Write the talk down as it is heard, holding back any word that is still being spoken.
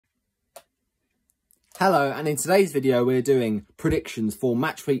Hello, and in today's video we're doing predictions for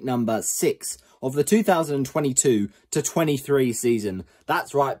match week number 6 of the 2022-23 season.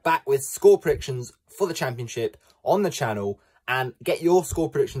 That's right, back with score predictions for the championship on the channel, and get your score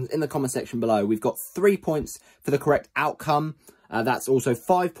predictions in the comment section below. We've got 3 points for the correct outcome, that's also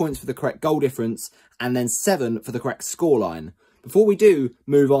 5 points for the correct goal difference, and then 7 for the correct scoreline. Before we do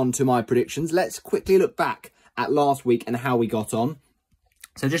move on to my predictions, let's quickly look back at last week and how we got on.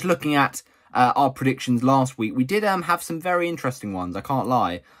 So just looking at our predictions last week, we did have some very interesting ones, I can't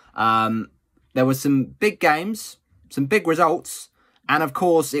lie. There were some big games, some big results, and of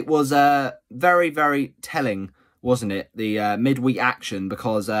course it was very, very telling, wasn't it, the midweek action,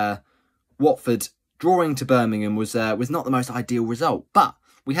 because Watford drawing to Birmingham was not the most ideal result. But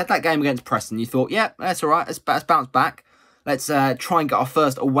we had that game against Preston. You thought, yeah, that's all right, let's bounce back. Let's try and get our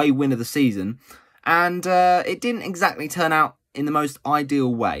first away win of the season. And it didn't exactly turn out in the most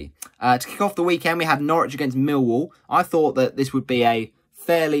ideal way. To kick off the weekend, we had Norwich against Millwall. I thought that this would be a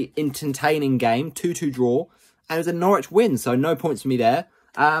fairly entertaining game, 2-2 draw, and it was a Norwich win, so no points for me there.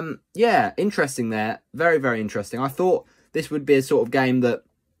 Yeah, interesting there. Very, very interesting. I thought this would be a sort of game that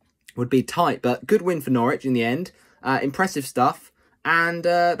would be tight, but good win for Norwich in the end. Impressive stuff, and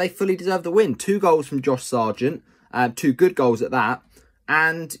they fully deserved the win. 2 goals from Josh Sargent, 2 good goals at that,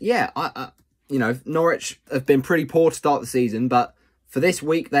 and yeah, you know, Norwich have been pretty poor to start the season, but for this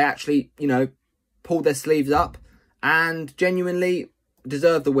week, they actually, you know, pulled their sleeves up and genuinely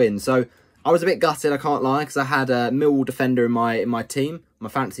deserved the win. So I was a bit gutted, I can't lie, because I had a Millwall defender in my team, my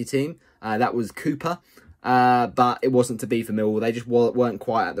fantasy team. That was Cooper, but it wasn't to be for Millwall. They just weren't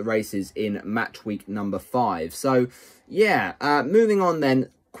quite at the races in match week number 5. So yeah, moving on then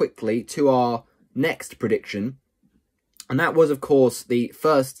quickly to our next prediction. And that was, of course, the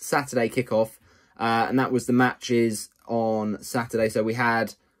first Saturday kickoff. And that was the matches on Saturday. So we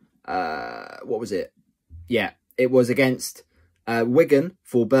had, what was it? Yeah, it was against Wigan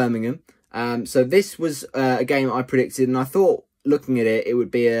for Birmingham. So this was a game I predicted, and I thought, looking at it, it would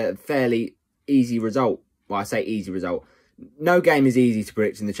be a fairly easy result. Well, I say easy result. No game is easy to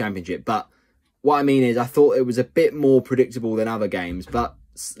predict in the Championship, but what I mean is I thought it was a bit more predictable than other games, but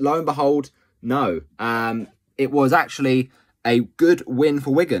lo and behold, no. It was actually a good win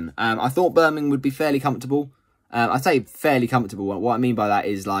for Wigan. I thought Birmingham would be fairly comfortable. I say fairly comfortable. What I mean by that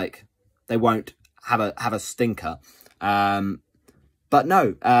is, like, they won't have a stinker. But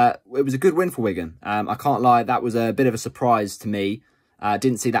no, it was a good win for Wigan. I can't lie, that was a bit of a surprise to me.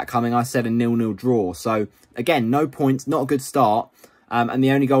 Didn't see that coming. I said a 0-0 draw. So again, no points, not a good start. And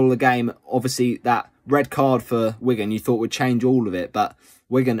the only goal of the game, obviously, that red card for Wigan, you thought would change all of it. But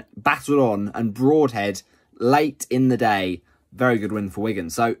Wigan battled on, and Broadhead late in the day. Very good win for Wigan.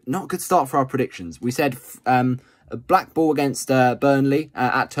 So, not a good start for our predictions. We said a Blackpool against Burnley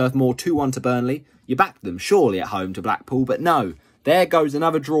at Turf Moor, 2-1 to Burnley. You backed them, surely, at home to Blackpool. But no, there goes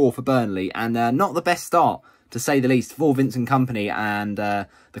another draw for Burnley. And not the best start, to say the least, for Vincent Kompany and the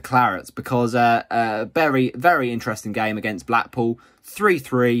Clarets. Because very, very interesting game against Blackpool.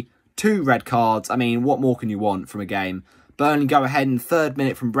 3-3, 2 red cards. I mean, what more can you want from a game? Burnley go ahead in the 3rd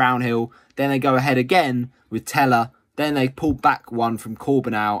minute from Brownhill. Then they go ahead again with Teller. Then they pull back one from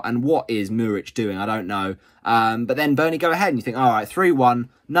Corbenau. And what is Muric doing? I don't know. But then Burnley go ahead and you think, all right, 3-1.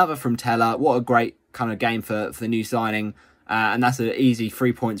 Another from Teller. What a great kind of game for the new signing. And that's an easy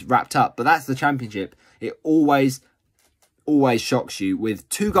 3 points wrapped up. But that's the Championship. It always shocks you with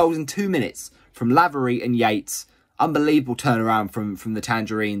 2 goals in 2 minutes from Lavery and Yates. Unbelievable turnaround from the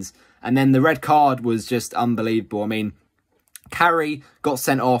Tangerines. And then the red card was just unbelievable. I mean, Carey got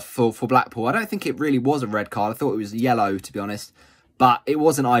sent off for Blackpool. I don't think it really was a red card. I thought it was yellow, to be honest. But it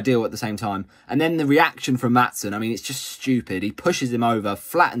wasn't ideal at the same time. And then the reaction from Maatsen, I mean, it's just stupid. He pushes him over,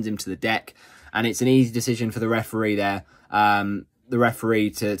 flattens him to the deck. And it's an easy decision for the referee there. The referee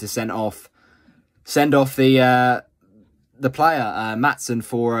to send off the player, Maatsen,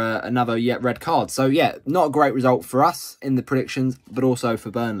 for another red card. So, yeah, not a great result for us in the predictions, but also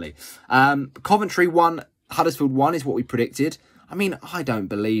for Burnley. Coventry 1, Huddersfield 1 is what we predicted. I mean, I don't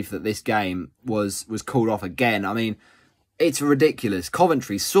believe that this game was called off again. I mean, it's ridiculous.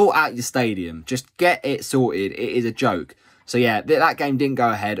 Coventry, sort out your stadium. Just get it sorted. It is a joke. So, yeah, that game didn't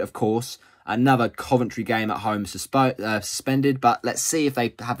go ahead, of course. Another Coventry game at home suspended, but let's see if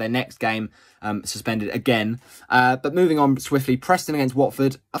they have their next game suspended again. But moving on swiftly, Preston against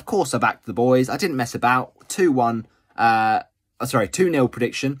Watford. Of course, I backed the boys. I didn't mess about. 2-1, 2-0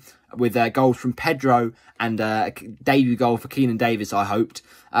 prediction with goals from Pedro and a debut goal for Keenan Davis, I hoped.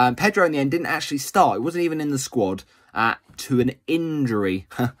 Pedro in the end didn't actually start. He wasn't even in the squad. to an injury.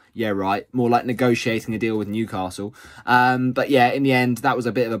 Yeah, right. More like negotiating a deal with Newcastle. But yeah, in the end, that was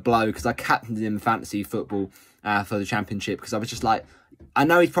a bit of a blow because I captained him in fantasy football for the Championship because I was just like, I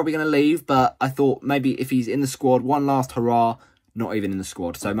know he's probably going to leave, but I thought maybe if he's in the squad, one last hurrah, not even in the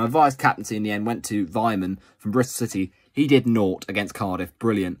squad. So my vice captaincy in the end went to Vyman from Bristol City. He did naught against Cardiff.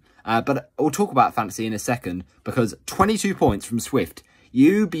 Brilliant. But we'll talk about fantasy in a second because 22 points from Swift.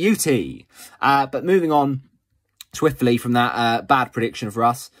 You beauty. But moving on swiftly from that bad prediction for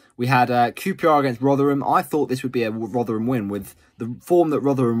us, we had QPR against Rotherham. I thought this would be a Rotherham win with the form that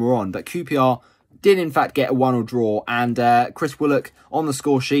Rotherham were on, but QPR did in fact get a 1-1 draw, and Chris Willock on the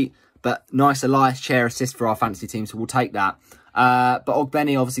score sheet, but nice Elias Chair assist for our fantasy team, so we'll take that. But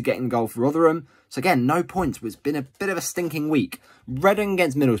Ogbenny obviously getting the goal for Rotherham. So again, no points. It's been a bit of a stinking week. Reading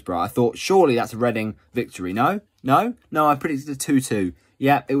against Middlesbrough. I thought, surely that's a Reading victory. No? I predicted a 2-2.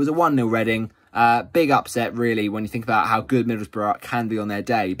 Yeah, it was a 1-0 Reading. Big upset, really, when you think about how good Middlesbrough can be on their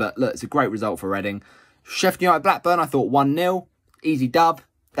day. But look, it's a great result for Reading. Sheffield United Blackburn, I thought 1-0. Easy dub.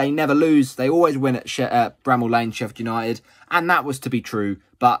 They never lose. They always win at Bramall Lane, Sheffield United. And that was to be true.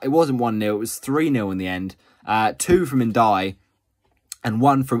 But it wasn't 1-0. It was 3-0 in the end. 2 from Ndai. And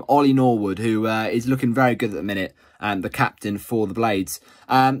 1 from Ollie Norwood, who is looking very good at the minute, the captain for the Blades.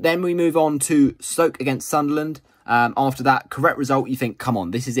 Then we move on to Stoke against Sunderland. After that, correct result, you think, come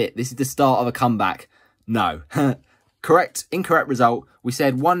on, this is it. This is the start of a comeback. No. Incorrect result. We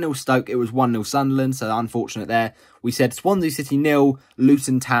said 1-0 Stoke, it was 1-0 Sunderland, so unfortunate there. We said Swansea City 0,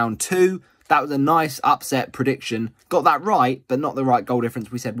 Luton Town 2. That was a nice upset prediction. Got that right, but not the right goal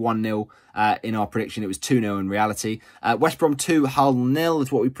difference. We said 1-0 in our prediction. It was 2-0 in reality. West Brom 2, Hull 0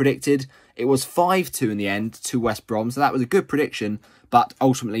 is what we predicted. It was 5-2 in the end to West Brom, so that was a good prediction, but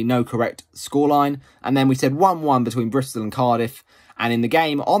ultimately no correct scoreline. And then we said 1-1 between Bristol and Cardiff. And in the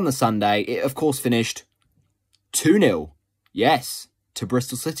game on the Sunday, it of course finished 2-0. Yes, to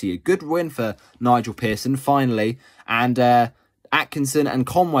Bristol City. A good win for Nigel Pearson, finally. And Atkinson and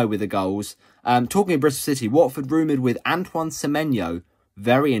Conway with the goals. Talking of Bristol City, Watford rumoured with Antoine Semenyo.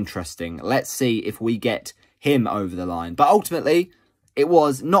 Very interesting. Let's see if we get him over the line. But ultimately, it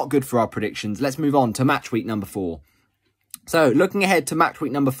was not good for our predictions. Let's move on to match week number 4. So, looking ahead to match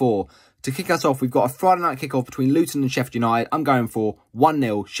week number 4. To kick us off, we've got a Friday night kickoff between Luton and Sheffield United. I'm going for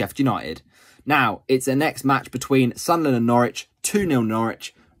 1-0 Sheffield United. Now, it's the next match between Sunderland and Norwich. 2-0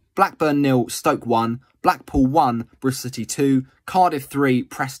 Norwich. Blackburn 0, Stoke 1. Blackpool 1, Bristol City 2, Cardiff 3,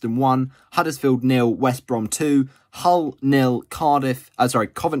 Preston 1, Huddersfield 0, West Brom 2, Hull 0,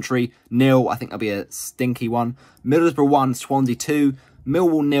 Coventry 0, I think that'll be a stinky one, Middlesbrough 1, Swansea 2,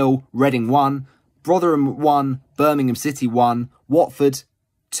 Millwall 0, Reading 1, Rotherham 1, Birmingham City 1, Watford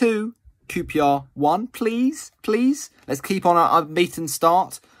 2, QPR 1, please. Let's keep on our unbeaten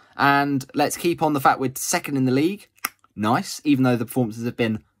start, and let's keep on the fact we're second in the league. Nice, even though the performances have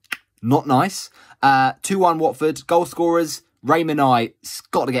been not nice. 2-1 Watford. Goal scorers, Ray Manai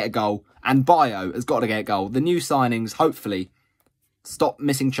got to get a goal. And Bio has got to get a goal. The new signings, hopefully, stop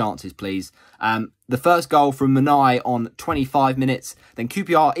missing chances, please. The first goal from Manai on 25 minutes. Then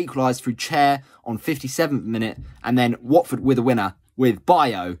QPR equalised through Chair on 57th minute. And then Watford with a winner with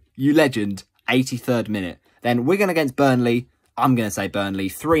Bio, you legend, 83rd minute. Then Wigan against Burnley. I'm going to say Burnley,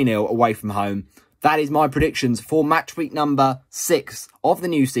 3-0 away from home. That is my predictions for match week number 6 of the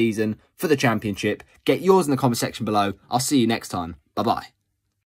new season for the Championship. Get yours in the comment section below. I'll see you next time. Bye-bye.